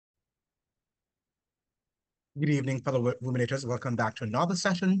Good evening, fellow ruminators. Welcome back to another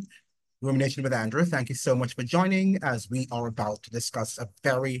session, Rumination with Andrew. Thank you so much for joining as we are about to discuss a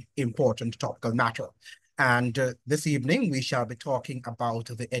very important topical matter. And this evening, we shall be talking about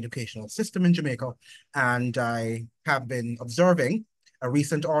the educational system in Jamaica. And I have been observing a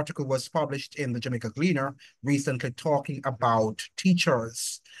recent article was published in the Jamaica Gleaner recently talking about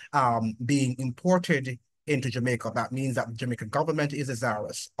teachers being imported into Jamaica. That means that the Jamaican government is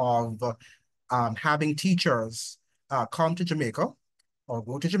desirous of having teachers come to Jamaica or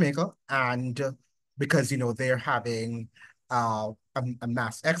go to Jamaica, and because they're having a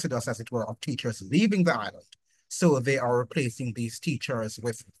mass exodus, as it were, of teachers leaving the island, so they are replacing these teachers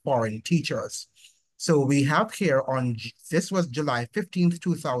with foreign teachers. So we have here this was July 15th,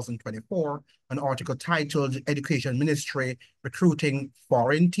 2024, an article titled "Education Ministry Recruiting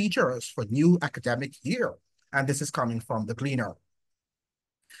Foreign Teachers for New Academic Year," and this is coming from the Gleaner.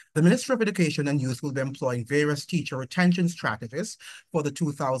 The Ministry of Education and Youth will be employing various teacher retention strategies for the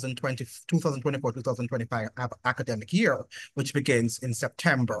 2024-2025 academic year, which begins in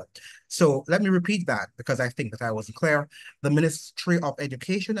September. So let me repeat that because I think that I wasn't clear. The Ministry of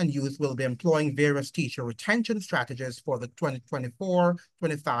Education and Youth will be employing various teacher retention strategies for the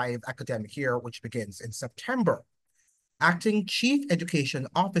 2024-25 academic year, which begins in September. Acting Chief Education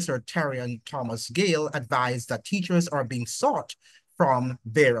Officer Terrian Thomas Gale advised that teachers are being sought from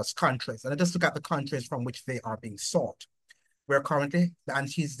various countries. And I just look at the countries from which they are being sought. We're currently, and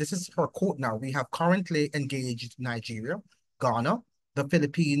this is her quote now, we have currently engaged Nigeria, Ghana, the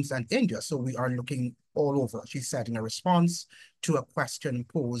Philippines, and India. So we are looking all over, she said in a response to a question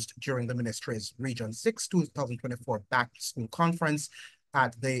posed during the ministry's Region 6 2024 Back to School Conference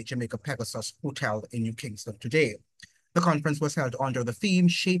at the Jamaica Pegasus Hotel in New Kingston today. The conference was held under the theme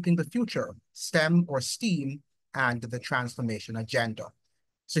Shaping the Future, STEM or STEAM, and the Transformation Agenda.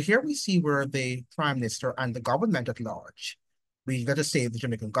 So here we see where the Prime Minister and the government at large, we let us say the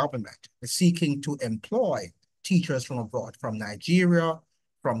Jamaican government, is seeking to employ teachers from abroad, from Nigeria,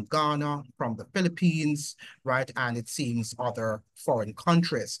 from Ghana, from the Philippines, right? And it seems other foreign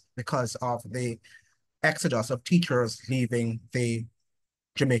countries because of the exodus of teachers leaving the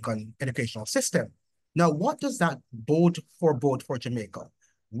Jamaican educational system. Now, what does that bode for Jamaica?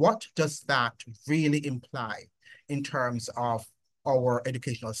 What does that really imply in terms of our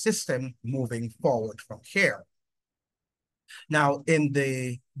educational system moving forward from here? Now, in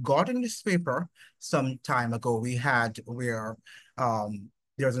the Guardian newspaper some time ago, we had where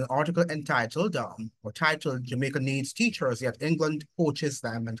there's an article entitled Jamaica needs teachers, yet England poaches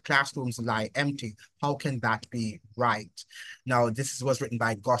them and classrooms lie empty. How can that be right? Now, this was written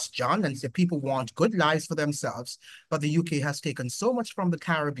by Gus John and said people want good lives for themselves, but the UK has taken so much from the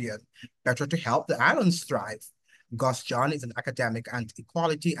Caribbean, better to help the islands thrive. Gus John is an academic and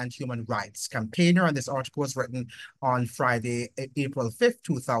equality and human rights campaigner, and this article was written on Friday, April 5th,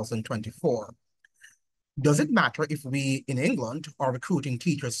 2024. Does it matter if we in England are recruiting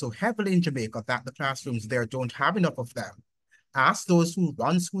teachers so heavily in Jamaica that the classrooms there don't have enough of them? Ask those who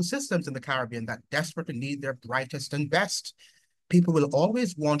run school systems in the Caribbean that desperately need their brightest and best. People will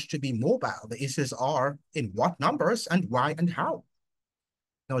always want to be mobile. The issues are in what numbers and why and how.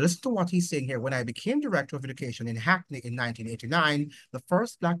 Now, listen to what he's saying here. When I became director of education in Hackney in 1989, the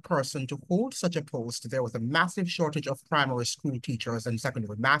first Black person to hold such a post, there was a massive shortage of primary school teachers and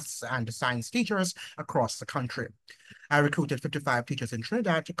secondary maths and science teachers across the country. I recruited 55 teachers in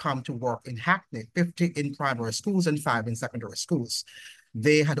Trinidad to come to work in Hackney, 50 in primary schools and 5 in secondary schools.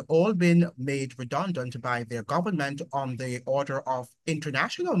 They had all been made redundant by their government on the order of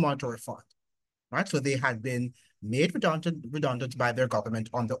International Monetary Fund, right? So they had been made redundant by their government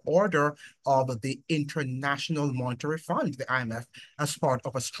on the order of the International Monetary Fund, the IMF, as part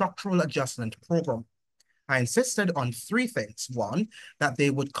of a structural adjustment program. I insisted on three things. One, that they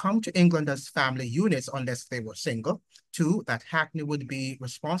would come to England as family units unless they were single. Two, that Hackney would be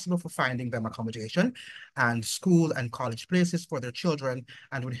responsible for finding them accommodation and school and college places for their children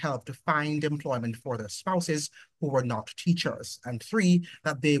and would help to find employment for their spouses who were not teachers. And three,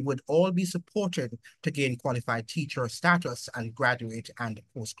 that they would all be supported to gain qualified teacher status and graduate and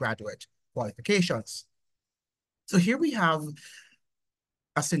postgraduate qualifications. So here we have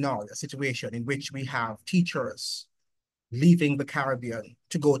a scenario, a situation in which we have teachers leaving the Caribbean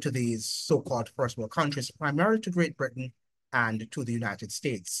to go to these so-called first world countries, primarily to Great Britain and to the United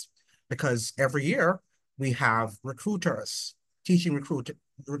States. Because every year we have recruiters,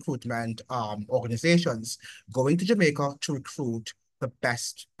 recruitment organizations going to Jamaica to recruit the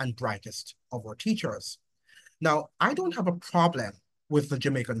best and brightest of our teachers. Now, I don't have a problem with the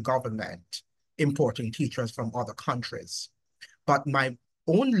Jamaican government importing teachers from other countries, but my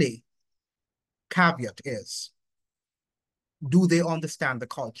only caveat is, do they understand the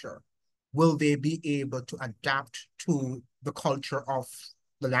culture? Will they be able to adapt to the culture of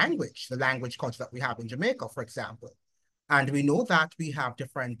the language culture that we have in Jamaica, for example? And we know that we have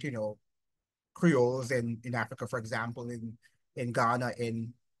different, Creoles in Africa, for example, in Ghana,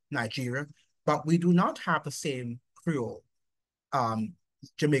 in Nigeria, but we do not have the same Creole. Um,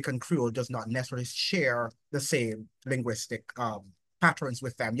 Jamaican Creole does not necessarily share the same linguistic patterns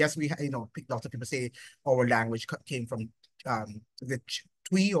with them. Yes, lots of people say our language came from the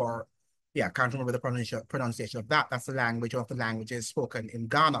Twi, or yeah, I can't remember the pronunciation of that. That's the language of the languages spoken in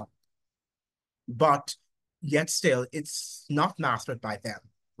Ghana, but yet still it's not mastered by them,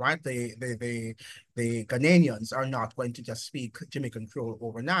 right? The Ghanaians are not going to just speak Jamaican Creole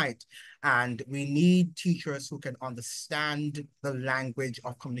overnight. And we need teachers who can understand the language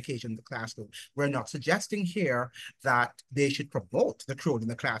of communication in the classroom. We're not suggesting here that they should promote the Creole in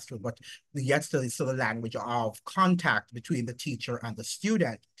the classroom, but yet still it's still a language of contact between the teacher and the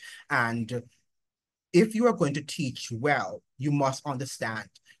student. And if you are going to teach well, you must understand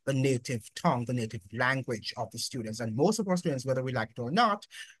the native tongue, the native language of the students. And most of our students, whether we like it or not,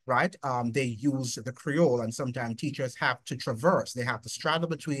 right, they use the Creole, and sometimes teachers have to traverse. They have to straddle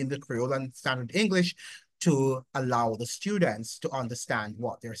between the Creole and standard English to allow the students to understand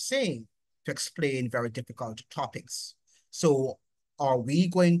what they're saying, to explain very difficult topics. So are we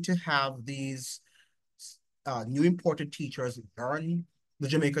going to have these new imported teachers learn the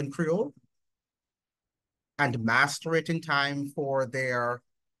Jamaican Creole and master it in time for their,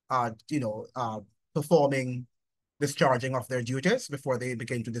 performing, discharging of their duties before they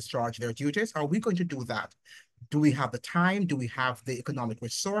begin to discharge their duties? Are we going to do that? Do we have the time? Do we have the economic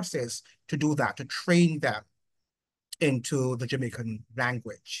resources to do that, to train them into the Jamaican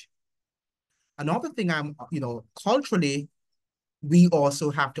language? Another thing culturally, we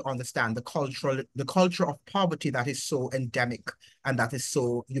also have to understand the culture of poverty that is so endemic and that is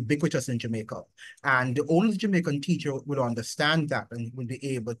so ubiquitous in Jamaica. And only the Jamaican teacher will understand that and will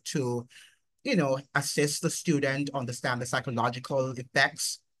be able to, assist the student, understand the psychological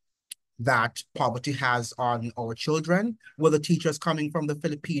effects that poverty has on our children. Will the teachers coming from the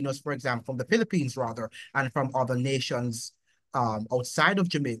Filipinos, for example, from the Philippines rather, and from other nations outside of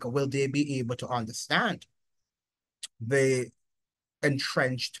Jamaica, will they be able to understand the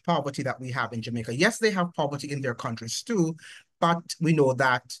entrenched poverty that we have in Jamaica? Yes, they have poverty in their countries too, but we know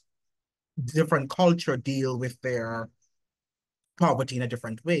that different culture deal with their poverty in a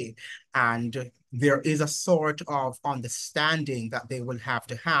different way. And there is a sort of understanding that they will have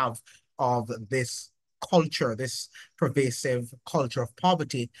to have of this culture, this pervasive culture of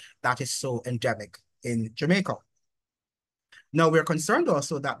poverty that is so endemic in Jamaica. Now, we're concerned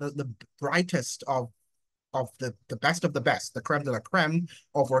also that the brightest of the best of the best, the creme de la creme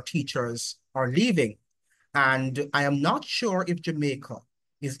of our teachers are leaving. And I am not sure if Jamaica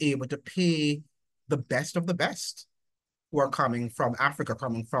is able to pay the best of the best who are coming from Africa,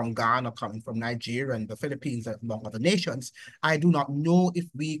 coming from Ghana, coming from Nigeria and the Philippines, among other nations. I do not know if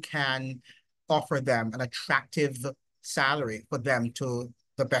we can offer them an attractive salary for them to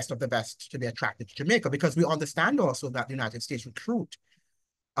the best of the best to be attracted to Jamaica, because we understand also that the United States recruit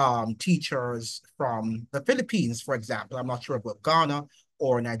teachers from the Philippines, for example. I'm not sure about Ghana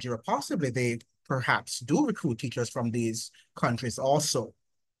or Nigeria. Possibly they perhaps do recruit teachers from these countries also,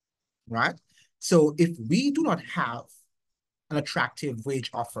 right? So if we do not have an attractive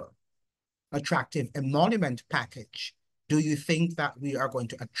wage offer, attractive emolument package, do you think that we are going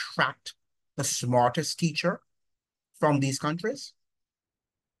to attract the smartest teacher from these countries?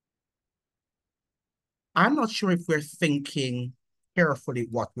 I'm not sure if we're thinking carefully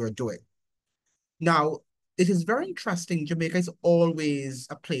what we're doing. Now, it is very interesting. Jamaica is always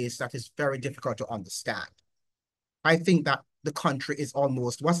a place that is very difficult to understand. I think that the country is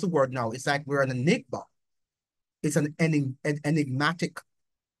almost, what's the word now? It's like we're an enigma. It's an enigmatic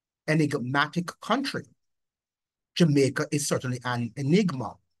country. Jamaica is certainly an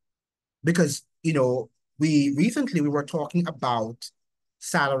enigma because, we were talking about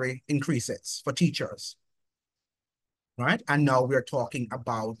salary increases for teachers, right? And now we're talking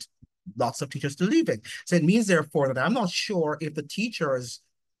about lots of teachers still leaving. So it means, therefore, that I'm not sure if the teachers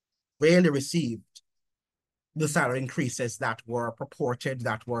really received the salary increases that were purported,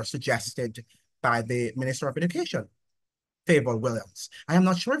 that were suggested by the Minister of Education, Favour Williams. I am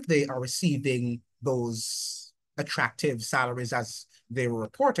not sure if they are receiving those attractive salaries as they were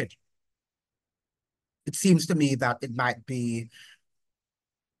reported. It seems to me that it might be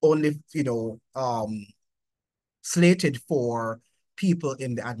only, slated for people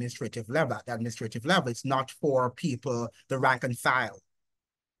in the administrative level. At the administrative level, it's not for people, the rank and file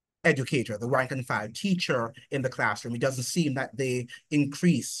educator, the rank and file teacher in the classroom. It doesn't seem that they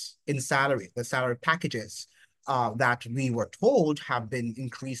increase in salary, the salary packages that we were told have been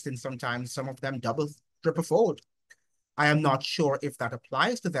increased in sometimes some of them double, triple fold. I am not sure if that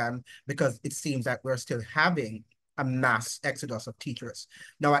applies to them because it seems that we're still having a mass exodus of teachers.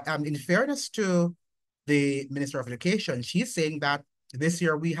 Now, in fairness to the Minister of Education, she's saying that this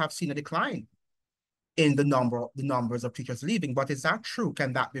year we have seen a decline in the numbers of teachers leaving. But is that true?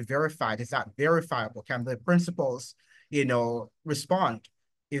 Can that be verified? Is that verifiable? Can the principals, respond?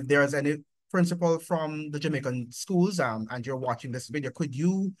 If there's any principal from the Jamaican schools, and you're watching this video, could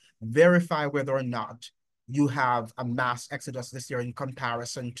you verify whether or not you have a mass exodus this year in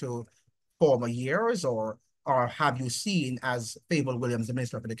comparison to former years, or have you seen, as Fable Williams, the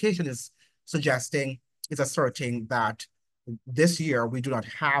Minister of Education, is suggesting, is asserting that this year we do not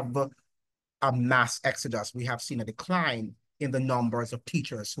have a mass exodus. We have seen a decline in the numbers of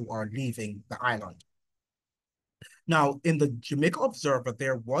teachers who are leaving the island. Now, in the Jamaica Observer,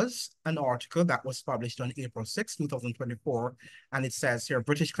 there was an article that was published on April 6, 2024, and it says here,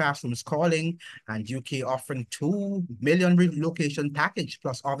 British classrooms calling and UK offering 2 million relocation package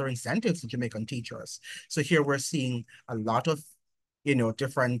plus other incentives to Jamaican teachers. So here we're seeing a lot of,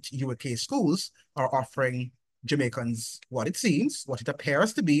 different UK schools are offering Jamaicans what it seems, what it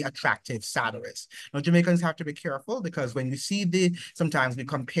appears to be attractive salaries. Now, Jamaicans have to be careful because when you see sometimes we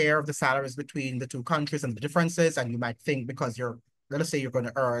compare the salaries between the two countries and the differences, and you might think because let us say you're going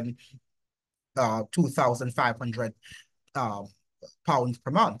to earn 2,500 pounds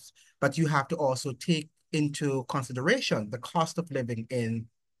per month, but you have to also take into consideration the cost of living in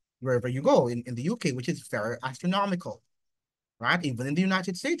wherever you go in the UK, which is very astronomical. Right? Even in the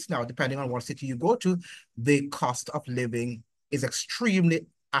United States now, depending on what city you go to, the cost of living is extremely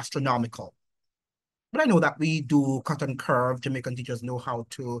astronomical. But I know that we do cut and curve. Jamaican teachers know how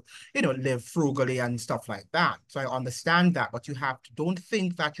to, live frugally and stuff like that. So I understand that, but don't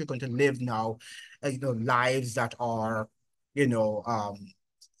think that you're going to live now, lives that are,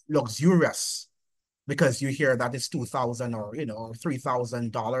 luxurious because you hear that it's 2,000 or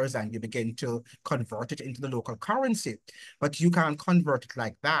 $3,000 and you begin to convert it into the local currency. But you can't convert it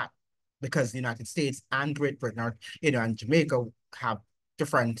like that because the United States and Great Britain are, and Jamaica have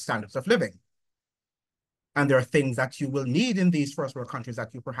different standards of living. And there are things that you will need in these first world countries that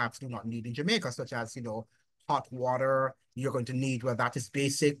you perhaps do not need in Jamaica, such as, hot water. You're going to need, well, that is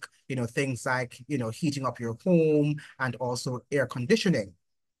basic, things like, heating up your home and also air conditioning.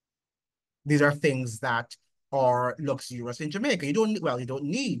 These are things that are luxurious in Jamaica. You don't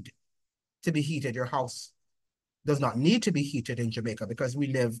need to be heated. Your house does not need to be heated in Jamaica because we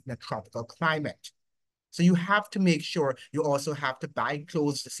live in a tropical climate. So you have to make sure you also have to buy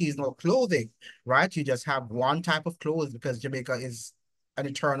clothes, seasonal clothing, right? You just have one type of clothes because Jamaica is an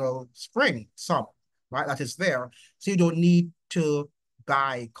eternal spring, summer, right? That is there. So you don't need to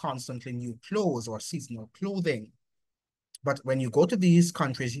buy constantly new clothes or seasonal clothing. But when you go to these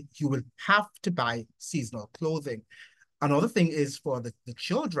countries, you will have to buy seasonal clothing. Another thing is for the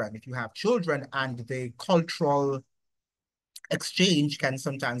children. If you have children, and the cultural exchange can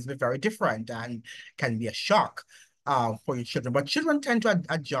sometimes be very different and can be a shock for your children. But children tend to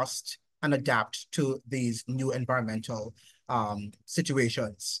adjust and adapt to these new environmental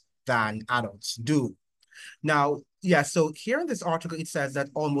situations than adults do. Now, yeah, so here in this article, it says that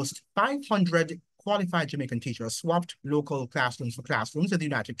almost 500 qualified Jamaican teachers swapped local classrooms for classrooms in the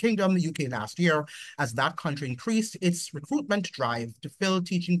United Kingdom, the UK last year, as that country increased its recruitment drive to fill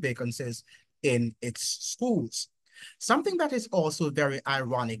teaching vacancies in its schools. Something that is also very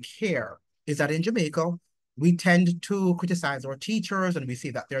ironic here is that in Jamaica, we tend to criticize our teachers and we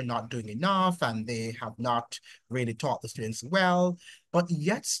see that they're not doing enough and they have not really taught the students well, but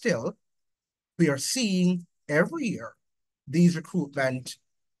yet still, we are seeing every year these recruitment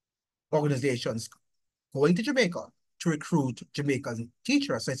organizations going to Jamaica to recruit Jamaican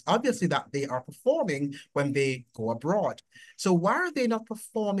teachers. So it's obviously that they are performing when they go abroad. So why are they not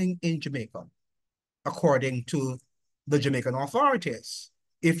performing in Jamaica, according to the Jamaican authorities?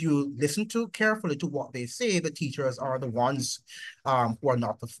 If you listen carefully to what they say, the teachers are the ones who are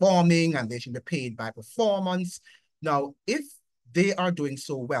not performing and they should be paid by performance. Now, if they are doing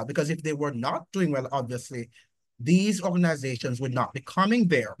so well, because if they were not doing well, obviously, these organizations would not be coming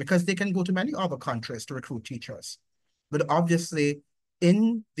there because they can go to many other countries to recruit teachers. But obviously,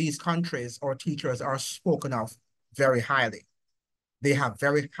 in these countries, our teachers are spoken of very highly. They have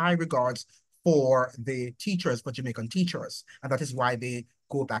very high regards for the teachers, for Jamaican teachers. And that is why they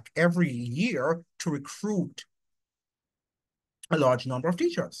go back every year to recruit a large number of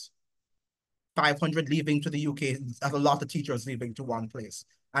teachers. 500 leaving to the UK, a lot of teachers leaving to one place.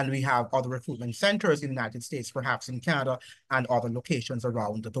 And we have other recruitment centers in the United States, perhaps in Canada, and other locations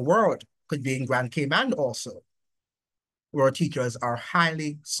around the world. Could be in Grand Cayman also, where teachers are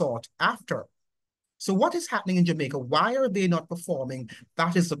highly sought after. So what is happening in Jamaica? Why are they not performing?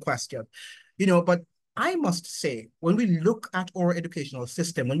 That is the question. But I must say, when we look at our educational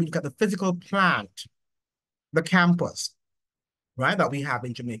system, when we look at the physical plant, the campus, right, that we have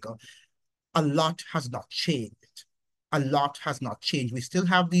in Jamaica, a lot has not changed. A lot has not changed. We still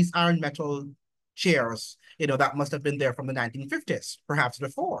have these iron metal chairs, that must have been there from the 1950s, perhaps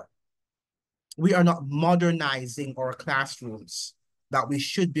before. We are not modernizing our classrooms that we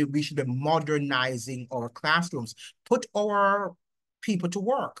should be modernizing our classrooms. Put our people to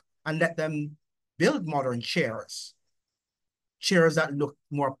work and let them build modern chairs that look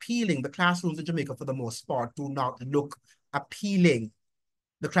more appealing. The classrooms in Jamaica, for the most part, do not look appealing.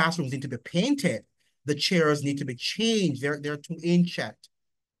 The classrooms need to be painted. The chairs need to be changed. They're too ancient,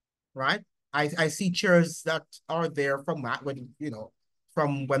 right? I see chairs that are there from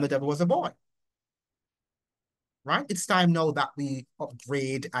when the devil was a boy. Right? It's time now that we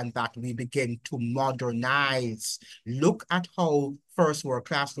upgrade and that we begin to modernize. Look at how first world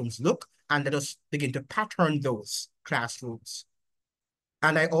classrooms look, and let us begin to pattern those classrooms.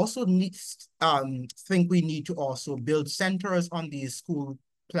 And I also think we need to also build centers on these school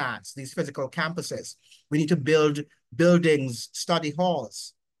plants, these physical campuses. We need to build buildings, study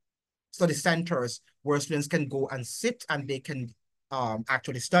halls, study centers where students can go and sit and they can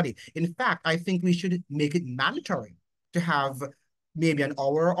actually study. In fact, I think we should make it mandatory to have maybe an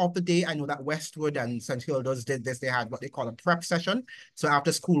hour of the day. I know that Westwood and St. Hilda's did this. They had what they call a prep session. So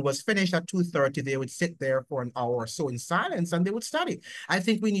after school was finished at 2:30, they would sit there for an hour or so in silence and they would study. I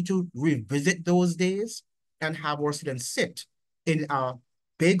think we need to revisit those days and have our students sit in a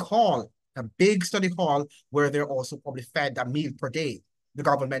big hall, a big study hall, where they're also probably fed a meal per day. The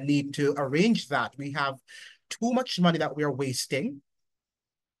government need to arrange that. We have too much money that we are wasting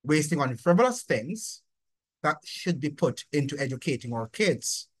on frivolous things that should be put into educating our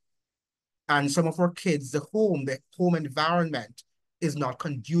kids. And some of our kids, the home environment is not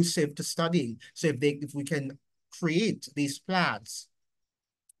conducive to studying. So if we can create these plans,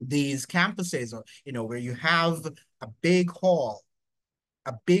 these campuses, or where you have a big hall,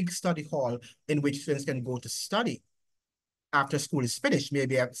 a big study hall in which students can go to study after school is finished.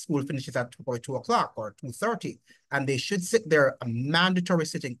 Maybe school finishes at 2 o'clock or 2:30, and they should sit there, a mandatory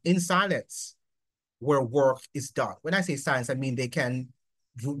sitting in silence where work is done. When I say silence, I mean they can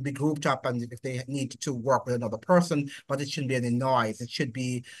be grouped up and if they need to work with another person, but it shouldn't be any noise. It should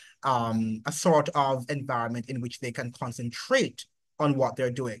be a sort of environment in which they can concentrate on what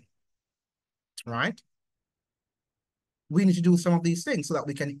they're doing, right? We need to do some of these things so that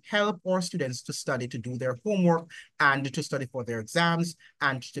we can help our students to study, to do their homework, and to study for their exams,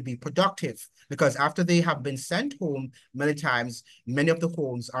 and to be productive. Because after they have been sent home, many times, many of the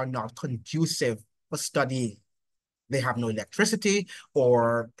homes are not conducive for studying. They have no electricity,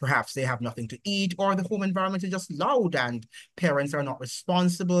 or perhaps they have nothing to eat, or the home environment is just loud, and parents are not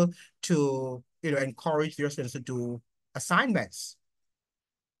responsible to encourage their students to do assignments.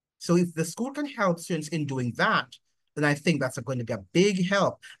 So if the school can help students in doing that, then I think that's going to be a big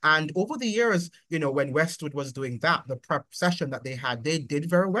help. And over the years, when Westwood was doing that, the prep session that they had, they did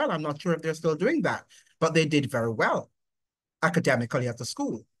very well. I'm not sure if they're still doing that, but they did very well academically at the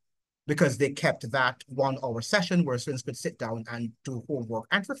school because they kept that 1 hour session where students could sit down and do homework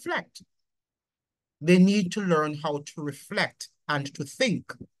and reflect. They need to learn how to reflect and to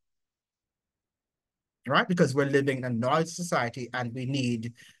think, right? Because we're living in a noisy society and we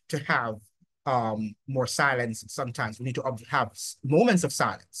need to have more silence sometimes. We need to have moments of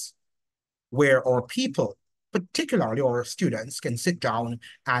silence where our people, particularly our students, can sit down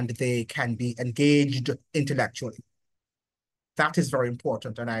and they can be engaged intellectually. That is very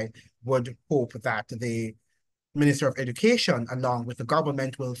important, and I would hope that the Minister of Education, along with the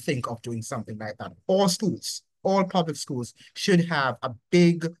government, will think of doing something like that. All schools, all public schools should have a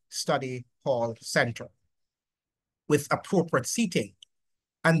big study hall center with appropriate seating.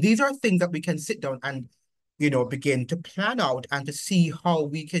 And these are things that we can sit down and, begin to plan out and to see how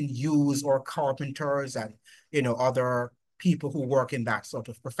we can use our carpenters and, other people who work in that sort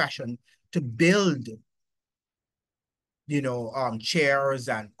of profession to build, chairs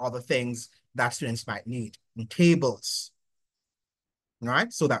and other things that students might need, and tables,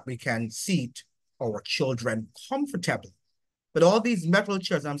 right? So that we can seat our children comfortably. But all these metal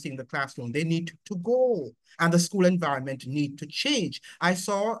chairs I'm seeing in the classroom, they need to go, and the school environment need to change. I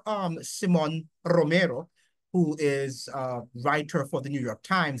saw Simon Romero, who is a writer for the New York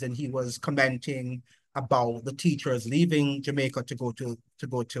Times, and he was commenting about the teachers leaving Jamaica to go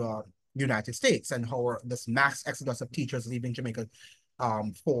to United States, and how this mass exodus of teachers leaving Jamaica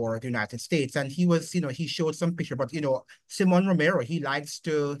for the United States. And he was, he showed some picture, but Simon Romero, he likes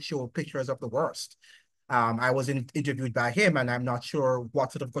to show pictures of the worst. I was interviewed by him, and I'm not sure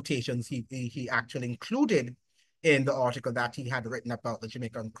what sort of quotations he actually included in the article that he had written about the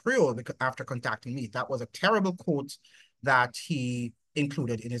Jamaican Creole, because after contacting me. That was a terrible quote that he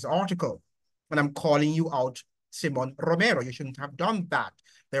included in his article. And I'm calling you out, Simon Romero. You shouldn't have done that.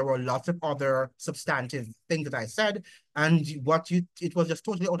 There were lots of other substantive things that I said, and it was just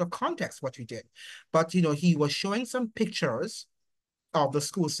totally out of context what you did. But he was showing some pictures of the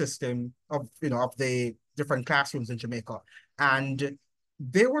school system, of of the different classrooms in Jamaica, and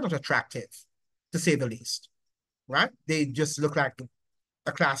they were not attractive, to say the least. Right? They just look like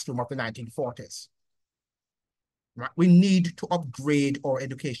a classroom of the 1940s. Right? We need to upgrade our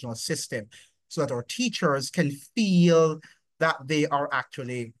educational system so that our teachers can feel that they are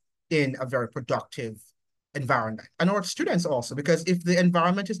actually in a very productive environment. And our students also, because if the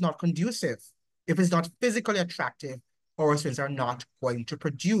environment is not conducive, if it's not physically attractive, our students are not going to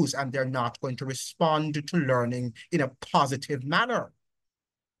produce, and they're not going to respond to learning in a positive manner.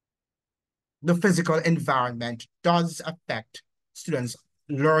 The physical environment does affect students'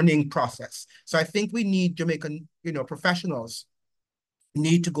 learning process. So I think we need Jamaican, professionals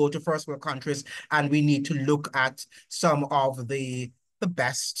need to go to first world countries, and we need to look at some of the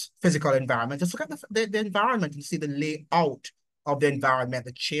best physical environment. Just look at the environment and see the layout of the environment,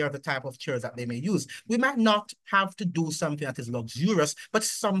 the chair, the type of chairs that they may use. We might not have to do something that is luxurious, but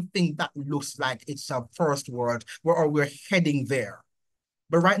something that looks like it's a first world, or we're heading there.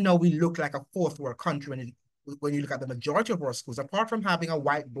 But right now, we look like a fourth world country when you look at the majority of our schools, apart from having a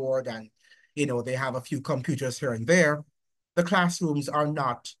whiteboard and, they have a few computers here and there, the classrooms are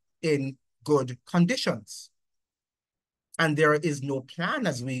not in good conditions. And there is no plan,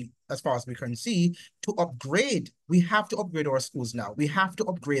 as far as we can see, to upgrade. We have to upgrade our schools now. We have to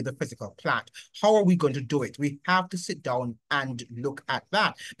upgrade the physical plant. How are we going to do it? We have to sit down and look at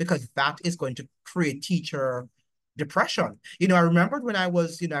that, because that is going to create teacher depression. I remembered when I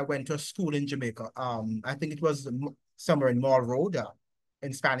went to a school in Jamaica. I think it was somewhere in Mall Road,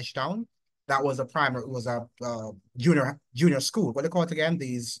 in Spanish Town. That was it was a junior school. What do they call it again?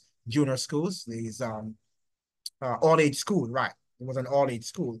 These junior schools, these all-age school, right? It was an all-age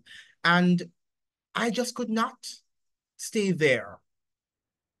school. And I just could not stay there.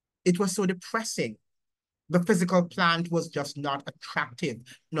 It was so depressing. The physical plant was just not attractive,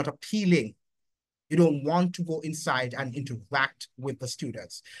 not appealing. You don't want to go inside and interact with the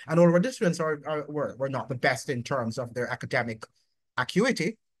students. And already the students were not the best in terms of their academic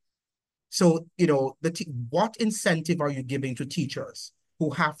acuity. So, what incentive are you giving to teachers who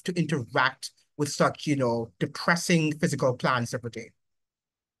have to interact with such, depressing physical plants every day?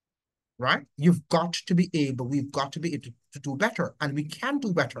 Right? We've got to be able to do better, and we can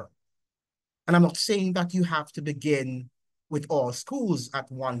do better. And I'm not saying that you have to begin with all schools at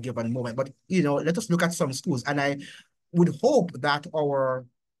one given moment, but, let us look at some schools. And I would hope that our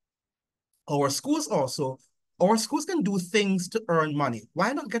schools also, our schools can do things to earn money.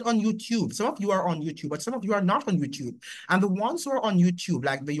 Why not get on YouTube? Some of you are on YouTube, but some of you are not on YouTube. And the ones who are on YouTube,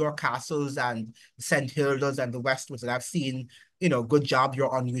 like the York Castles and St. Hilda's and the Westwoods that I've seen, good job,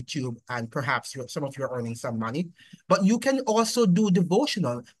 you're on YouTube, and perhaps some of you are earning some money. But you can also do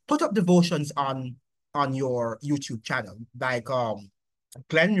devotional, put up devotions on your YouTube channel, like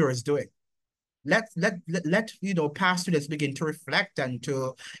Glenn is doing. Let past students begin to reflect and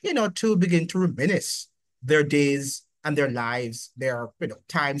to begin to reminisce their days and their lives, their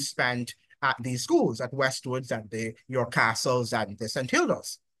time spent at these schools, at Westwoods and the York Castles and the St.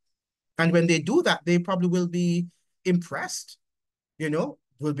 Hilda's. And when they do that, they probably will be impressed,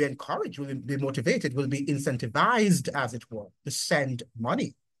 will be encouraged, will be motivated, will be incentivized, as it were, to send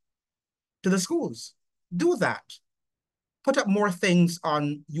money to the schools. Do that. Put up more things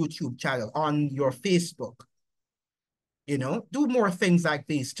on YouTube channel, on your Facebook. Do more things like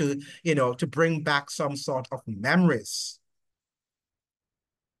these to bring back some sort of memories,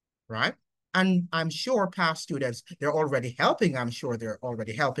 right? And I'm sure past students, they're already helping. I'm sure they're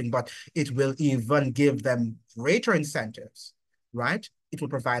already helping, but it will even give them greater incentives, right? It will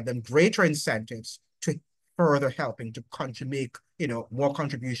provide them greater incentives to further helping to make, more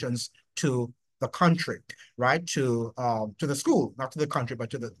contributions to the country, right? To the school, not to the country,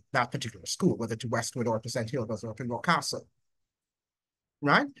 but to that particular school, whether to Westwood or to St. Hilda's or to Newcastle,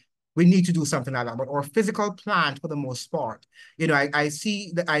 right? We need to do something like that. But our physical plant, for the most part, I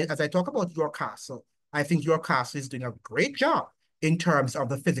see that as I talk about York Castle, I think York Castle is doing a great job. in terms of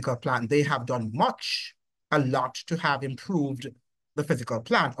the physical plan. They have done a lot to have improved the physical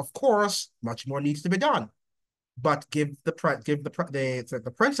plan. Of course, much more needs to be done, but give the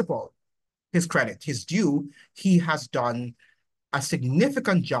principal his credit, his due. He has done a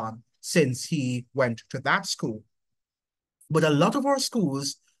significant job since he went to that school. But a lot of our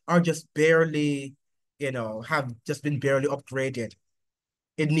schools are just barely, have just been barely upgraded.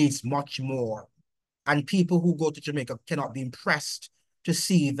 It needs much more. And people who go to Jamaica cannot be impressed to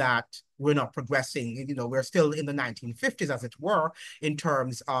see that we're not progressing. We're still in the 1950s, as it were, in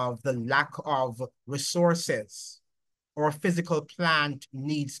terms of the lack of resources. Our physical plant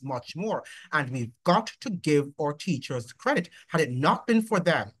needs much more. And we've got to give our teachers credit. Had it not been for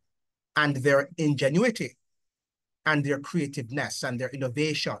them and their ingenuity and their creativeness and their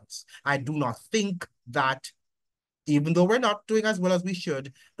innovations, I do not think that, even though we're not doing as well as we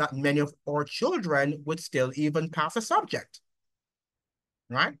should, that many of our children would still even pass a subject,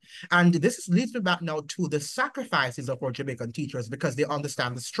 right? And this leads me back now to the sacrifices of our Jamaican teachers, because they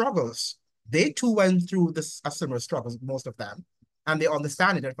understand the struggles. They too went through a similar struggles, most of them, and they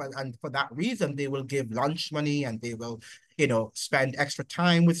understand it. And for that reason, they will give lunch money, and they will, spend extra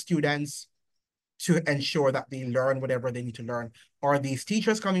time with students to ensure that they learn whatever they need to learn. Are these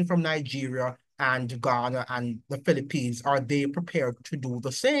teachers coming from Nigeria and Ghana and the Philippines, are they prepared to do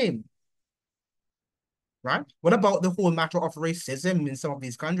the same? Right? What about the whole matter of racism in some of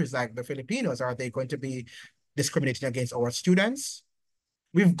these countries, like the Filipinos? Are they going to be discriminating against our students?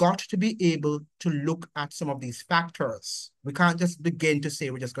 We've got to be able to look at some of these factors. We can't just begin to say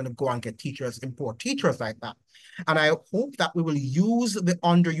we're just going to go and get teachers, import teachers like that. And I hope that we will use the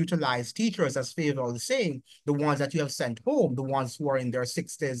underutilized teachers, as Favor was saying, the ones that you have sent home, the ones who are in their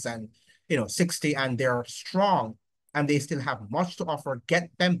 60s and 60, and they're strong and they still have much to offer. Get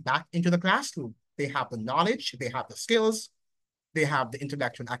them back into the classroom. They have the knowledge, they have the skills, they have the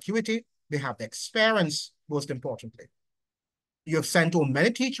intellectual acuity, they have the experience, most importantly. You have sent home many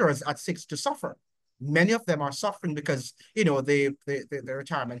teachers at 6 to suffer. Many of them are suffering because, the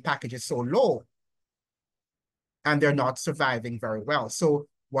retirement package is so low and they're not surviving very well. So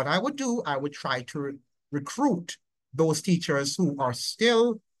what I would do, I would try to recruit those teachers who are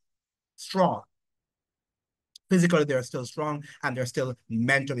still strong. Physically, they're still strong and they're still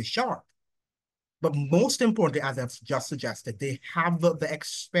mentally sharp. But most importantly, as I've just suggested, they have the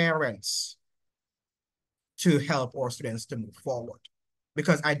experience to help our students to move forward.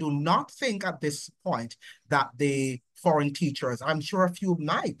 Because I do not think at this point that the foreign teachers, I'm sure a few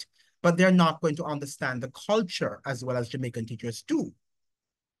might, but they're not going to understand the culture as well as Jamaican teachers do.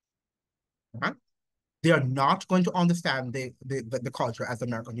 Right? They are not going to understand the culture as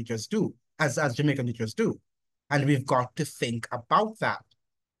American teachers do, as Jamaican teachers do. And we've got to think about that.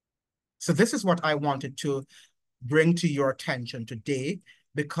 So this is what I wanted to bring to your attention today,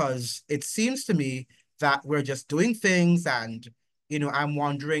 because it seems to me that we're just doing things and, I'm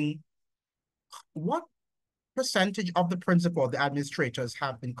wondering what percentage of the principal, the administrators,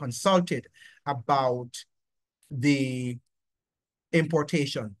 have been consulted about the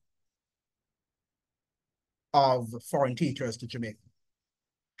importation of foreign teachers to Jamaica?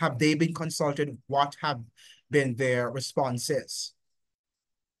 Have they been consulted? What have been their responses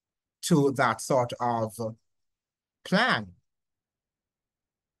to that sort of plan,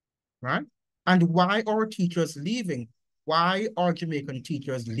 right? And why are teachers leaving? Why are Jamaican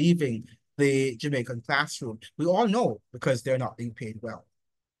teachers leaving the Jamaican classroom? We all know, because they're not being paid well.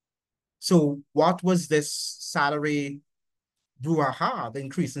 So what was this salary brouhaha, the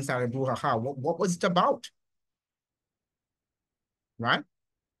increase in salary brouhaha? What was it about, right?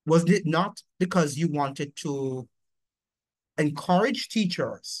 Was it not because you wanted to encourage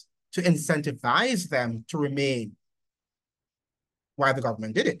teachers, to incentivize them to remain, why the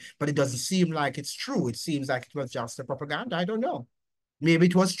government did it? But it doesn't seem like it's true. It seems like it was just a propaganda. I don't know. Maybe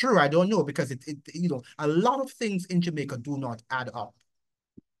it was true. I don't know, because a lot of things in Jamaica do not add up.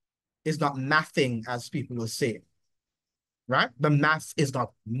 It's not mathing, as people will say, right? The math is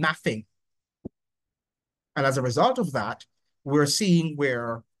not mathing. And as a result of that, we're seeing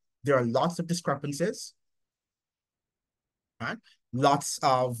where there are lots of discrepancies, right? Lots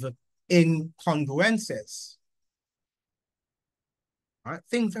of incongruences, right?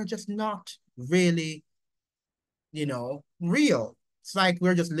 Things are just not really, real. It's like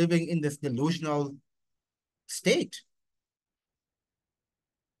we're just living in this delusional state.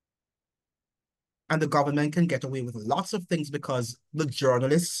 And the government can get away with lots of things because the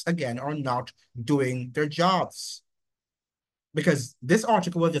journalists, again, are not doing their jobs. Because this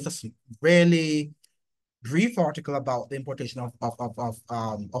article was just a really brief article about the importation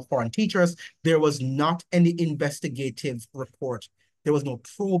of foreign teachers. There was not any investigative report. There was no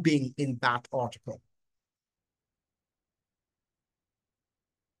probing in that article,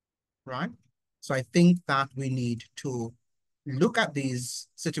 right? So I think that we need to look at these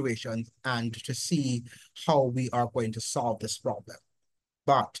situations and to see how we are going to solve this problem.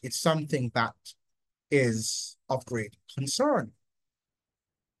 But it's something that is of great concern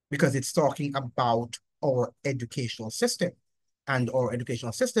because it's talking about our educational system. And our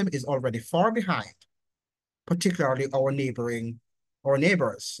educational system is already far behind, particularly our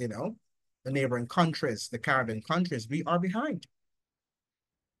neighbors, the neighboring countries, the Caribbean countries, we are behind,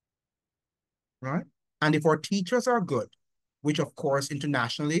 right? And if our teachers are good, which of course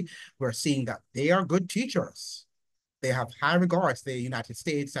internationally, we're seeing that they are good teachers. They have high regards. The United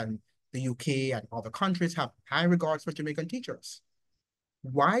States and the UK and other countries have high regards for Jamaican teachers.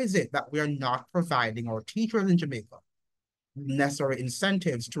 Why is it that we are not providing our teachers in Jamaica necessary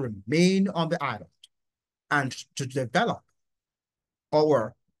incentives to remain on the island and to develop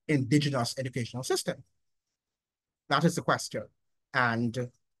our indigenous educational system? That is the question. And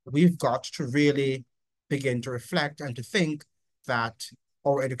we've got to really begin to reflect and to think that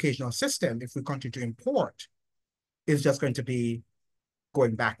our educational system, if we continue to import, is just going to be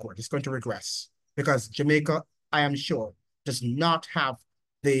going backward. It's going to regress because Jamaica, I am sure, does not have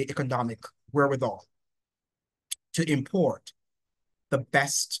the economic wherewithal to import the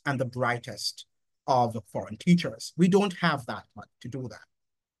best and the brightest of foreign teachers. We don't have that money to do that.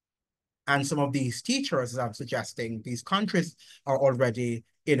 And some of these teachers, as I'm suggesting, these countries are already,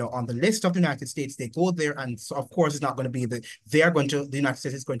 on the list of the United States. They go there, and so of course it's not going to be the United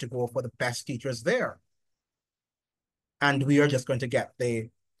States is going to go for the best teachers there. And we are just going to get the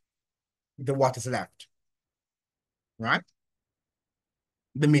what is left, right?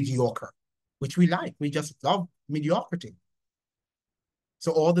 The mediocre, which we like. We just love mediocrity.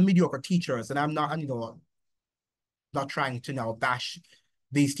 So all the mediocre teachers, and I'm not, not trying to now bash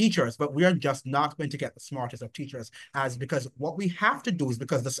these teachers, but we are just not going to get the smartest of teachers because what we have to do is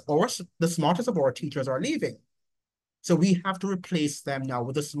because the smartest of our teachers are leaving. So we have to replace them now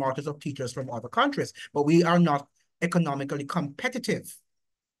with the smartest of teachers from other countries, but we are not economically competitive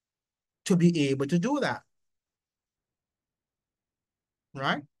to be able to do that,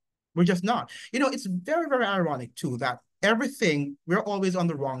 right? We're just not. It's very, very ironic too that we're always on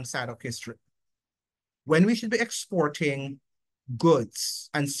the wrong side of history. When we should be exporting goods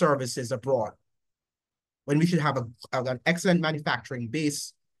and services abroad, when we should have an excellent manufacturing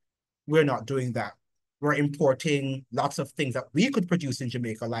base, we're not doing that. We're importing lots of things that we could produce in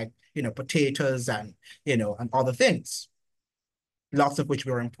Jamaica, like, potatoes and other things, lots of which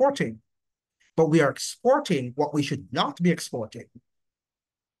we're importing. But we are exporting what we should not be exporting,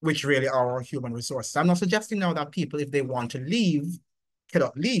 which really are our human resources. I'm not suggesting now that people, if they want to leave,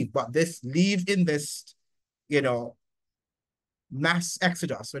 cannot leave, but leave in this, mass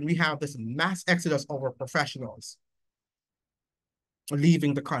exodus, when we have this mass exodus of our professionals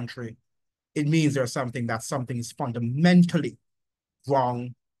leaving the country, it means something is fundamentally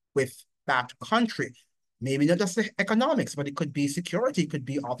wrong with that country. Maybe not just the economics, but it could be security, it could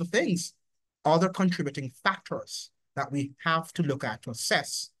be other things, other contributing factors that we have to look at to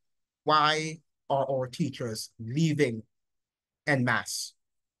assess why are our teachers leaving en masse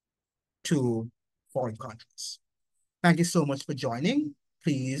to foreign countries. Thank you so much for joining.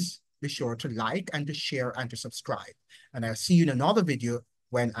 Please be sure to like and to share and to subscribe. And I'll see you in another video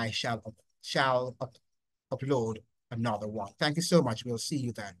when I shall upload another one. Thank you so much. We'll see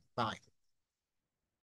you then. Bye.